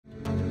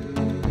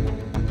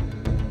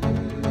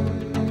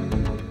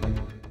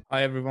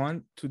Hi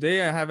everyone.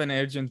 Today I have an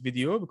urgent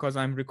video because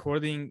I'm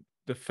recording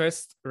the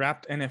first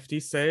Wrapped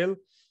NFT sale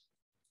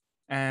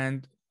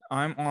and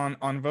I'm on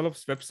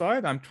Envelop's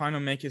website. I'm trying to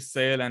make a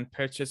sale and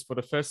purchase for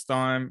the first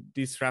time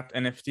these Wrapped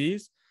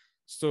NFTs.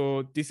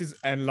 So this is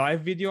a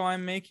live video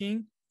I'm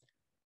making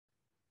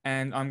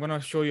and I'm going to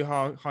show you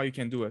how you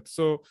can do it.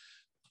 So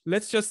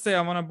let's just say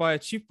I want to buy a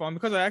cheap one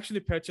because I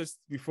actually purchased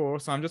before.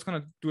 So I'm just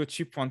going to do a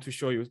cheap one to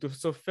show you.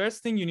 So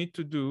first thing you need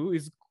to do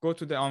is go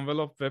to the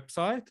Envelop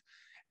website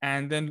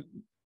and then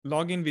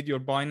log in with your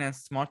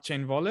Binance Smart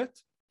Chain wallet.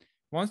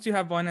 Once you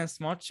have Binance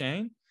Smart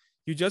Chain,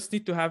 you just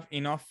need to have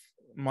enough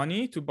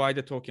money to buy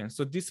the token.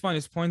 So this one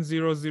is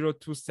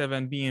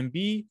 0.0027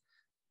 BNB,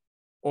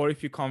 or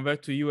if you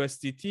convert to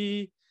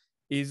USDT,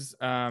 is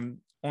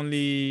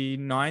only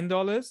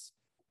 $9.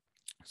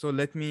 So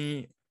let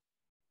me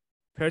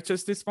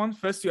purchase this one.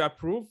 First, you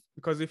approve,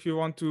 because if you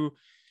want to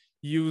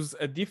use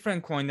a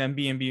different coin than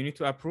BNB, you need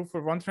to approve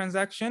for one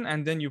transaction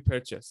and then you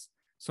purchase.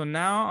 So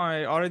now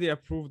I already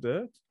approved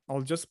it.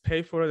 I'll just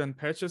pay for it and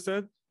purchase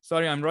it.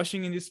 Sorry, I'm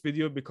rushing in this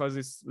video because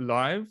it's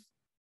live.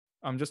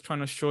 I'm just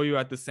trying to show you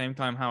at the same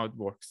time how it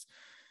works.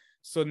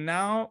 So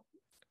now,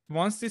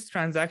 once this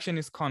transaction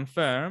is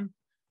confirmed,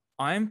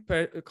 I'm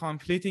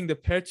completing the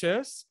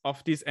purchase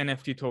of this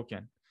NFT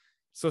token.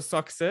 So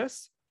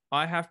success,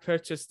 I have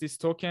purchased this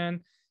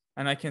token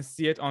and I can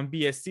see it on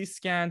BSC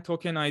scan,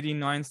 token ID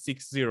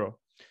 960.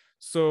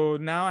 So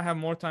now I have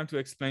more time to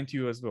explain to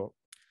you as well.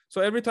 So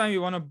every time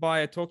you want to buy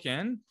a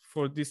token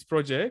for this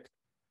project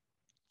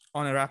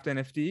on a Wrapped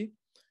NFT,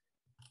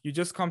 you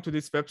just come to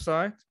this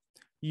website.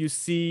 You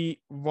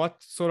see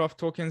what sort of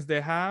tokens they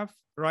have.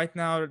 Right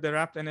now, the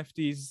Wrapped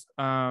NFTs,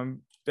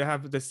 they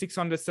have the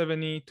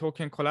 670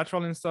 token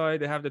collateral inside.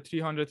 They have the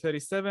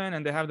 337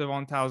 and they have the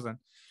 1000.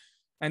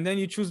 And then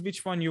you choose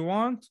which one you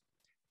want.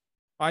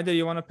 Either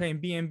you want to pay in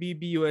BNB,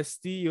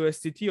 BUSD,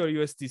 USDT, or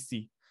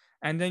USDC.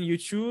 And then you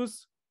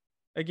choose,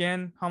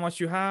 again, how much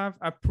you have,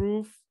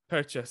 approve,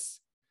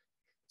 purchase.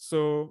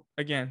 So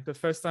again, the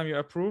first time you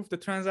approve the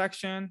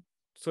transaction,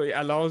 so it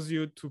allows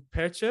you to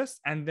purchase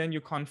and then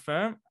you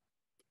confirm.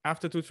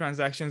 After 2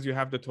 transactions, you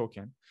have the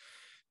token.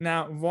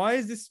 Now, why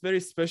is this very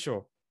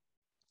special?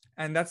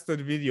 And that's the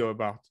video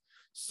about.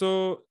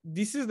 So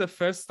this is the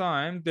first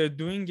time they're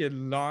doing a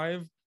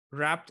live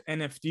Wrapped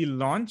NFT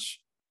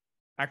launch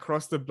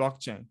across the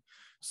blockchain.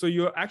 So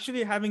you're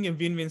actually having a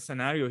win-win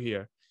scenario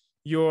here.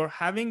 You're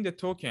having the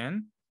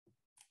token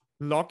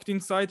locked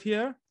inside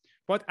here,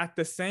 but at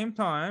the same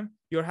time,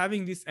 you're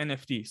having this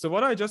NFT. So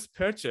what I just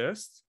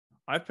purchased,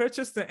 I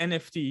purchased the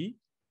NFT,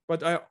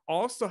 but I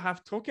also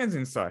have tokens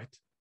inside.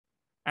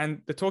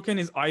 And the token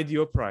is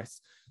IDO price.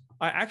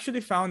 I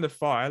actually found a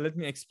file. Let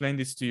me explain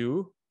this to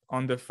you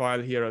on the file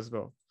here as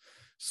well.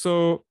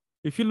 So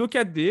if you look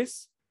at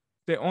this,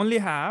 they only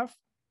have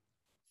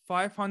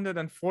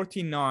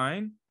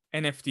 549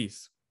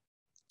 NFTs.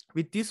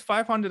 With these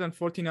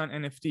 549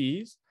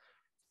 NFTs,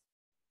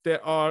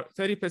 there are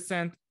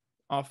 30%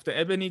 of the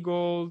ebony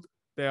gold,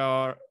 there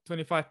are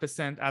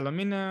 25%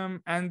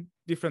 aluminum and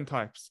different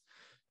types.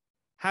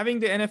 Having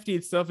the NFT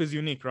itself is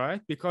unique,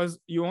 right? Because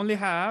you only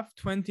have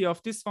 20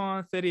 of this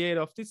one, 38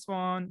 of this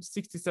one,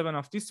 67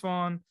 of this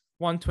one,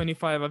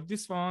 125 of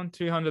this one,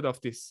 300 of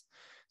this.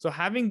 So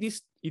having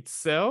this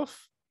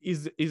itself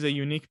is a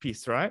unique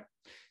piece, right?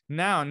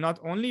 Now, not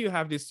only you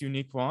have this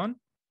unique one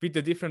with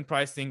the different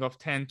pricing of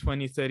 $10,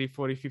 $20, $30,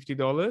 $40,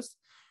 $50,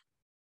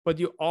 but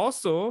you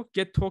also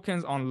get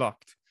tokens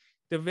unlocked.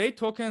 The way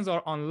tokens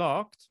are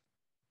unlocked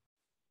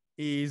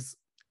is,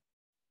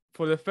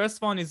 for the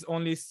first one is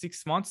only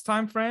 6 months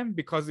time frame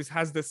because it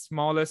has the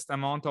smallest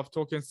amount of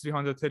tokens,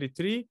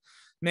 333.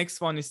 Next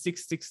one is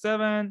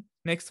 667.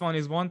 Next one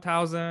is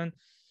 1000,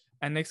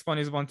 and next one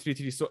is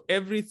 133. So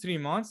every 3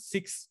 months,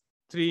 6,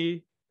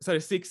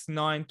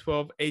 9,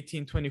 12,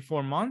 18,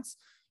 24 months,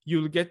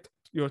 you'll get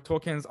your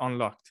tokens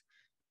unlocked.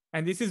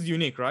 And this is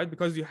unique, right?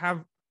 Because you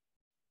have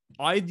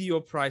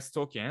IDO price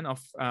token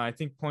of, I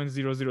think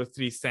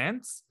 0.003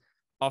 cents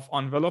of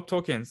Envelop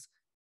tokens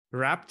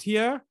wrapped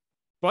here,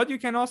 but you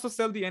can also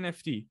sell the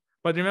NFT.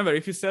 But remember,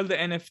 if you sell the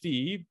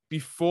NFT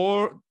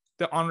before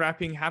the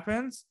unwrapping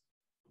happens,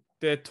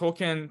 the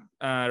token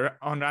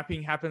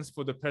unwrapping happens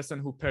for the person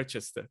who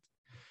purchased it.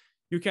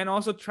 You can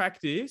also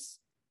track this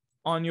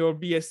on your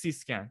BSC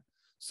scan.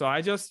 So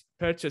I just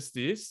purchased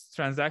this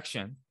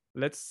transaction.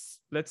 Let's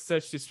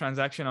search this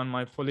transaction on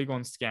my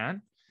Polygon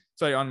scan,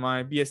 on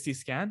my BSC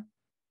scan,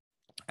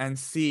 and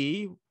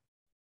see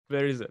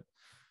where is it.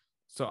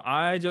 So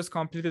I just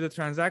completed the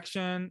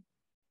transaction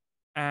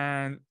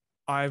and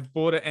I've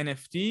bought an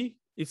NFT.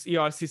 It's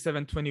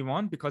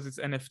ERC721 because it's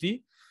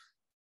NFT.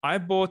 I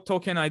bought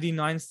token ID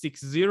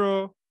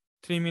 960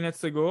 3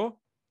 minutes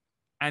ago,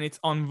 and it's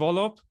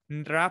Envelop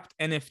Wrapped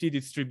NFT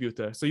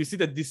distributor. So you see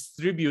the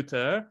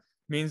distributor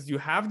means you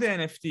have the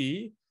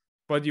NFT,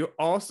 but you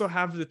also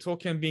have the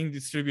token being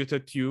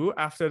distributed to you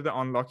after the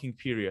unlocking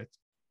period,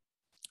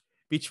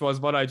 which was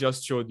what I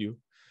just showed you.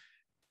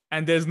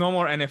 And there's no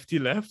more NFT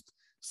left.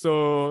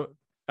 So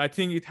I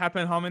think it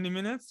happened how many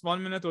minutes?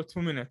 1 minute or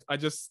 2 minutes? I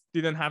just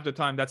didn't have the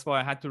time. That's why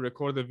I had to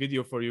record the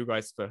video for you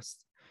guys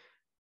first.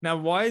 Now,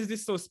 why is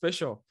this so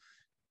special?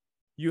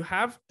 You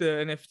have the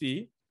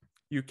NFT,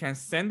 you can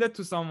send it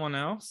to someone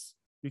else,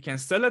 you can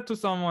sell it to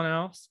someone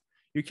else,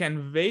 you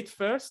can wait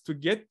first to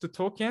get the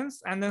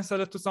tokens and then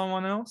sell it to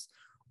someone else.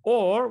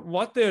 Or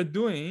what they're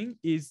doing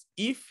is,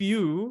 if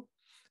you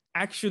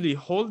actually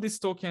hold this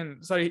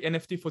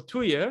NFT for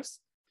 2 years,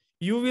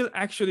 you will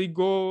actually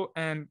go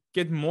and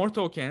get more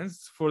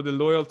tokens for the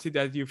loyalty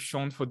that you've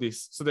shown for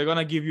this. So they're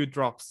gonna give you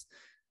drops.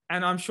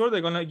 And I'm sure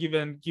they're gonna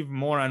give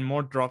more and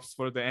more drops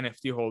for the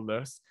NFT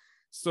holders.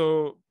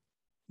 So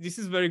this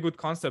is a very good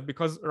concept,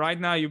 because right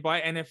now you buy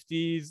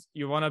NFTs,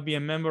 you wanna be a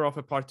member of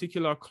a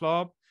particular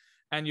club,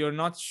 and you're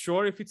not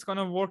sure if it's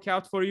gonna work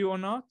out for you or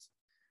not.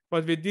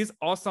 But with these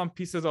awesome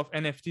pieces of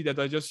NFT that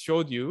I just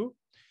showed you,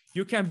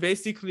 you can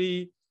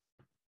basically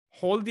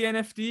hold the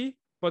NFT,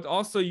 but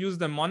also use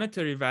the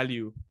monetary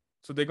value.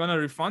 So they're gonna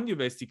refund you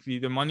basically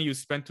the money you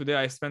spent today.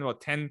 I spent what,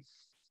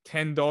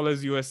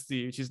 $10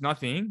 USD, which is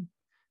nothing.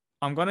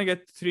 I'm gonna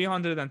get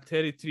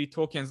 333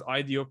 tokens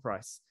IDO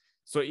price.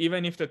 So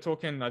even if the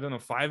token, I don't know,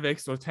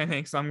 5x or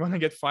 10x, I'm gonna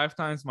get 5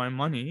 times my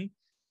money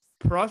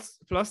plus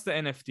the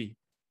NFT.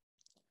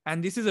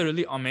 And this is a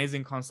really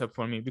amazing concept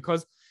for me,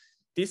 because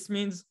this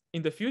means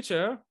in the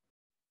future,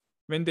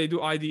 when they do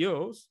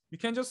IDOs, you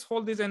can just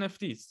hold these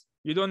NFTs.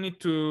 You don't need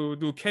to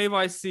do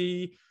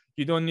KYC.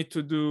 You don't need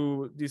to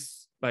do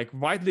this like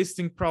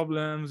whitelisting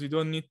problems. You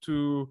don't need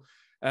to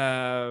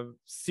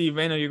see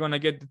when are you going to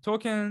get the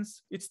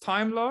tokens. It's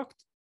time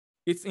locked.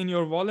 It's in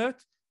your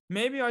wallet.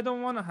 Maybe I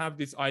don't want to have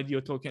this IDO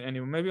token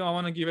anymore. Maybe I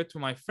want to give it to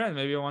my friend.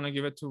 Maybe I want to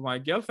give it to my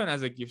girlfriend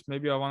as a gift.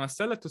 Maybe I want to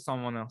sell it to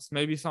someone else.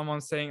 Maybe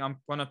someone's saying, I'm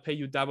going to pay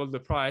you double the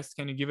price.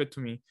 Can you give it to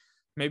me?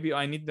 Maybe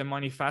I need the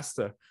money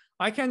faster.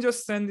 I can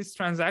just send this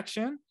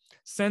transaction,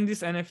 send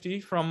this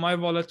NFT from my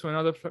wallet to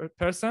another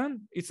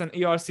person. It's an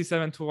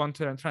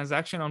ERC721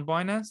 transaction on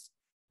Binance.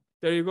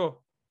 There you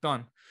go,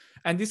 done.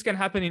 And this can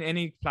happen in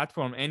any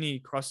platform, any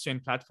cross-chain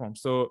platform.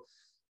 So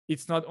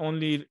it's not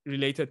only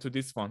related to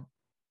this one.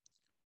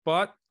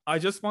 But I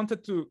just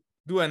wanted to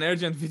do an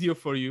urgent video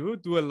for you,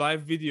 do a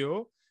live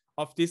video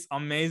of this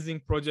amazing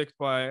project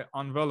by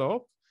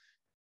Envelop,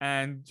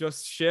 and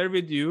just share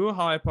with you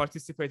how I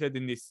participated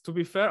in this. To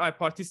be fair, I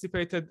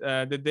participated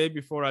the day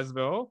before as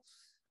well.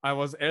 I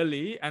was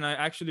early, and I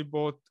actually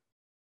bought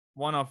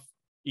one of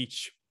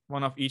each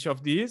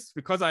of these,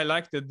 because I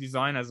like the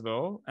design as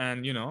well.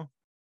 And, you know,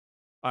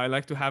 I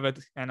like to have it,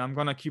 and I'm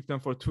going to keep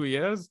them for 2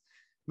 years.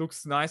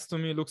 Looks nice to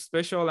me, looks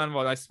special. And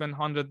what, I spent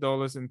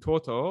 $100 in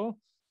total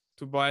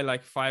to buy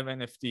like 5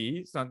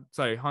 NFTs.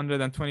 Sorry,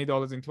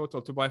 $120 in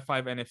total to buy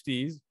 5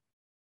 NFTs.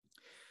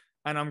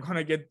 And I'm going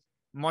to get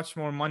much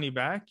more money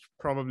back,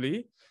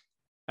 probably.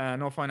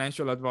 No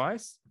financial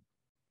advice.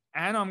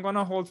 And I'm going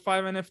to hold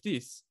 5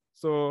 NFTs.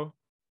 So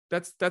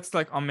that's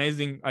like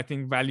amazing, I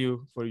think,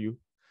 value for you.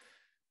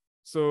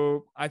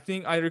 So I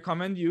think I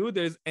recommend you.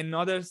 There's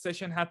another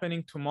session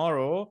happening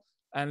tomorrow,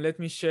 and let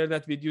me share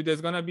that with you.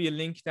 There's going to be a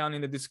link down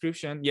in the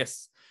description.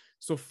 Yes.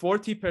 So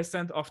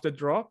 40% of the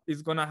drop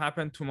is going to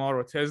happen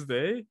tomorrow,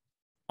 Thursday,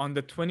 on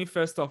the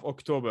 21st of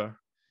October.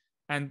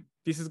 And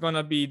this is going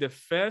to be the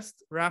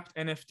first Wrapped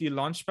NFT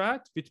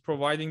Launchpad, with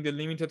providing the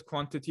limited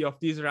quantity of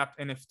these Wrapped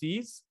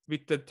NFTs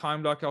with the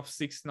time block of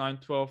 6, 9,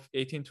 12,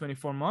 18,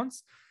 24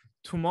 months.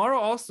 Tomorrow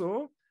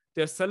also,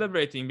 they're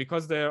celebrating,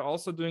 because they're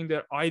also doing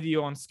their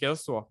IDO on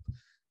ScaleSwap.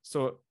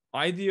 So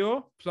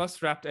IDO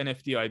plus Wrapped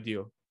NFT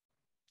IDO.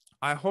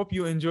 I hope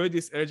you enjoyed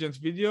this urgent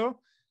video.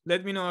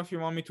 Let me know if you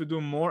want me to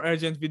do more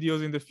urgent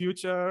videos in the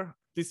future.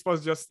 This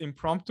was just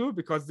impromptu,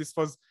 because this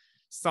was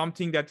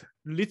something that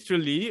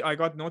literally I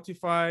got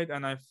notified,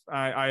 and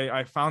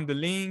I found the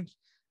link,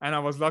 and I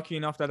was lucky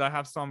enough that I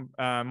have some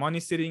money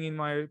sitting in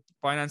my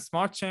Binance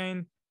Smart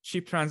Chain.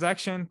 Cheap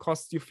transaction,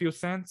 costs you a few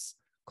cents,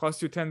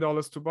 costs you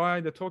 $10 to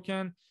buy the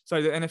token,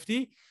 sorry, the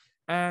NFT.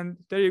 And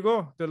there you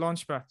go, the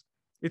Launchpad.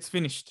 It's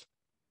finished.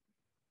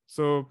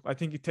 So I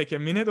think it take a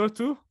minute or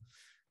two,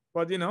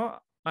 but you know,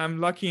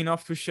 I'm lucky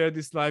enough to share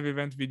this live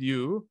event with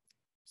you.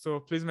 So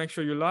please make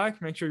sure you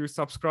like, make sure you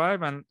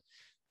subscribe, and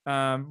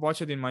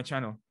watch it in my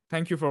channel.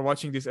 Thank you for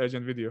watching this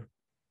urgent video.